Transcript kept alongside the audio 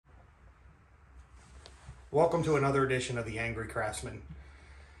Welcome to another edition of the Angry Craftsman.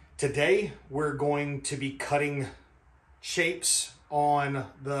 Today we're going to be cutting shapes on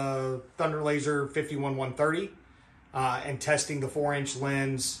the Thunder Laser 51130 and testing the 4-inch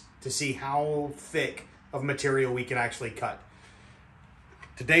lens to see how thick of material we can actually cut.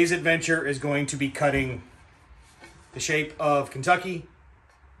 Today's adventure is going to be cutting the shape of Kentucky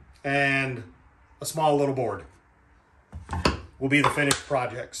and a small little board. Will be the finished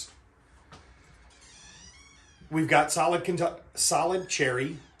projects. We've got solid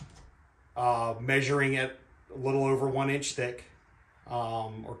cherry, measuring at a little over 1 inch thick,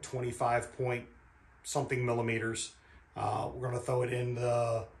 or 25 point something millimeters. We're going to throw it in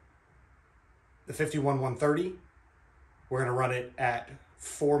the 51130. We're going to run it at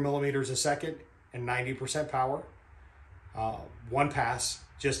 4 millimeters a second and 90% power. One pass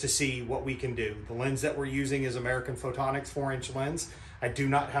just to see what we can do. The lens that we're using is American Photonics 4-inch lens. I do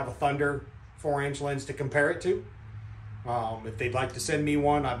not have a Thunder 4-inch lens to compare it to. If they'd like to send me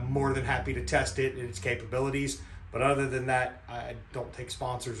one, I'm more than happy to test it and its capabilities. But other than that, I don't take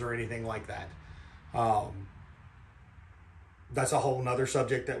sponsors or anything like that. That's a whole nother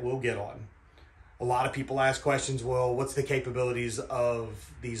subject that we'll get on. A lot of people ask questions, well, what's the capabilities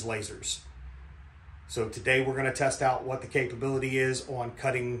of these lasers? So today we're going to test out what the capability is on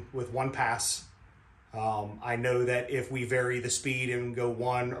cutting with one pass. I know that if we vary the speed and go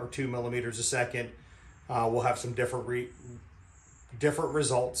 1 or 2 millimeters a second, we'll have some different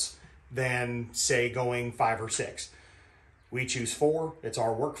results than, say, going 5 or 6. We choose 4. It's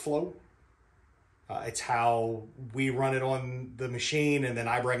our workflow. It's how we run it on the machine, and then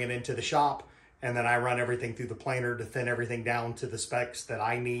I bring it into the shop, and then I run everything through the planer to thin everything down to the specs that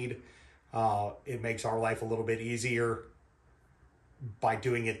I need. It makes our life a little bit easier by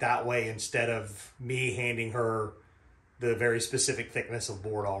doing it that way instead of me handing her the very specific thickness of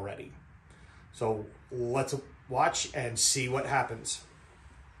board already. So let's watch and see what happens.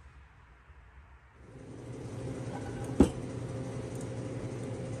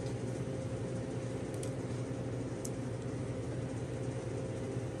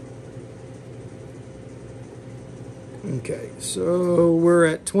 Okay, so we're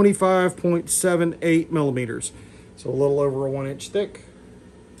at 25.78 millimeters. So a little over a 1 inch thick.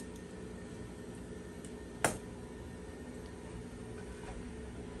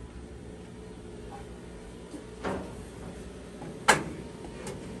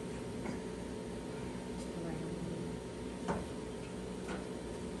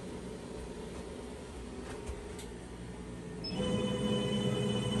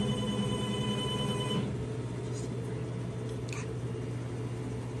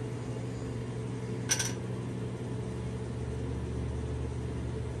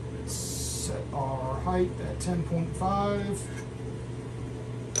 Set our height at 10.5.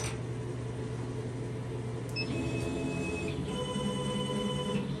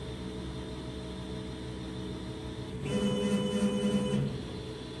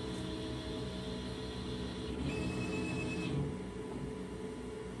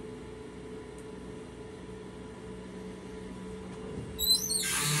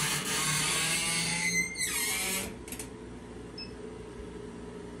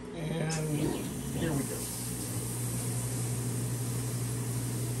 Here we go.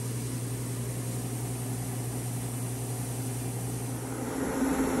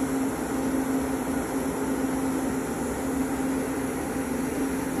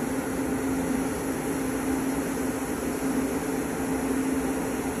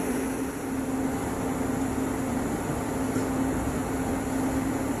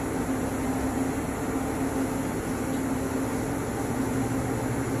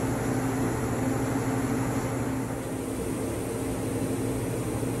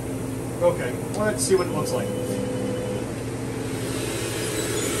 Okay, let's see what it looks like.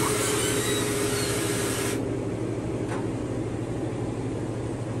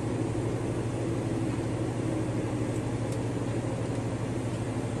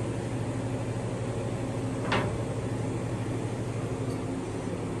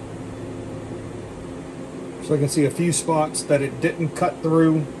 So I can see a few spots that it didn't cut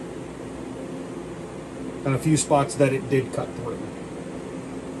through and a few spots that it did cut through.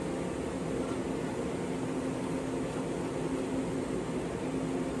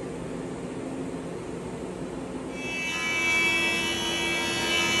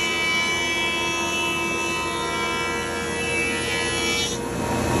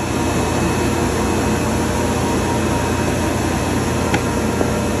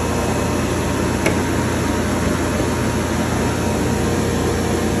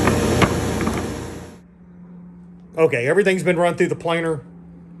 Okay, everything's been run through the planer.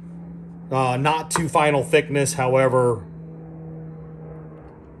 Not to final thickness, however.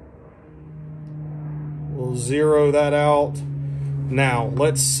 We'll zero that out. Now,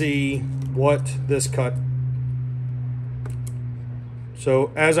 let's see what this cut.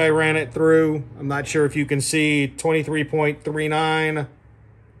 So as I ran it through, I'm not sure if you can see 23.39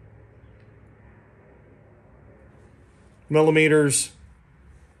 millimeters.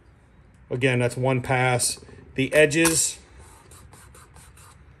 Again, that's one pass. The edges,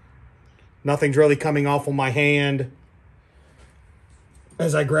 nothing's really coming off on my hand.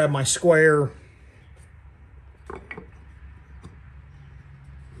 As I grab my square,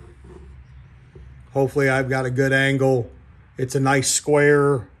 hopefully I've got a good angle. It's a nice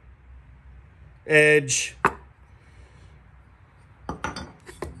square edge.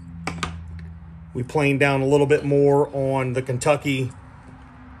 We planed down a little bit more on the Kentucky.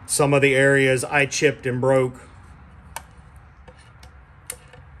 Some of the areas I chipped and broke.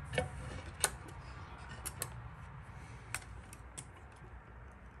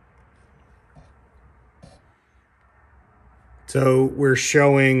 So we're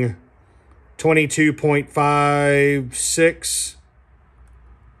showing 22.56.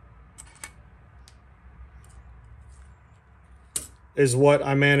 Is what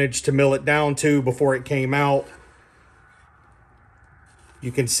I managed to mill it down to before it came out.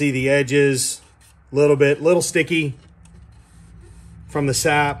 You can see the edges, little sticky from the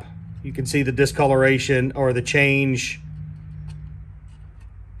sap. You can see the discoloration or the change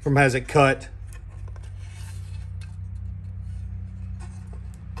from as it cut.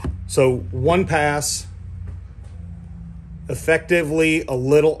 So one pass, effectively a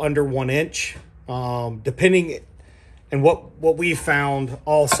little under 1 inch, depending. And what we found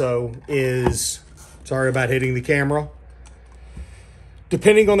also is, sorry about hitting the camera,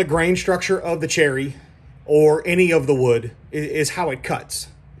 depending on the grain structure of the cherry or any of the wood is how it cuts.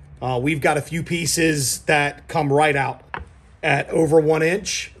 We've got a few pieces that come right out at over 1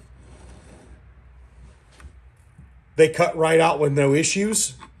 inch. They cut right out with no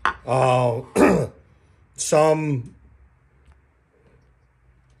issues.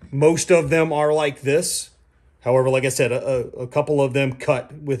 Most of them are like this. However, like I said, a couple of them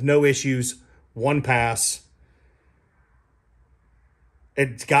cut with no issues, one pass.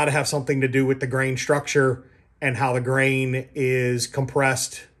 It's got to have something to do with the grain structure and how the grain is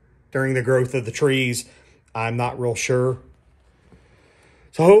compressed during the growth of the trees. I'm not real sure.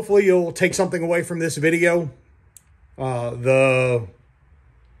 So hopefully you'll take something away from this video. The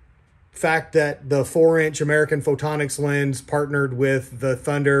fact that the 4-inch American Photonics lens partnered with the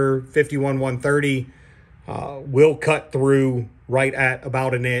Thunder 51130 will cut through right at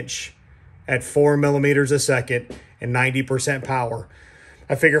about 1 inch at 4 millimeters a second and 90% power.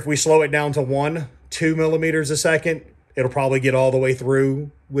 I figure if we slow it down to 2 millimeters a second, it'll probably get all the way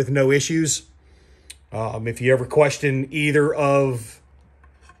through with no issues. If you ever question either of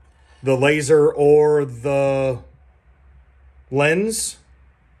the laser or the lens,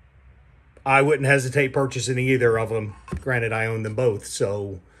 I wouldn't hesitate purchasing either of them. Granted, I own them both.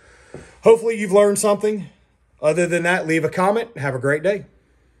 So hopefully you've learned something. Other than that, leave a comment. Have a great day.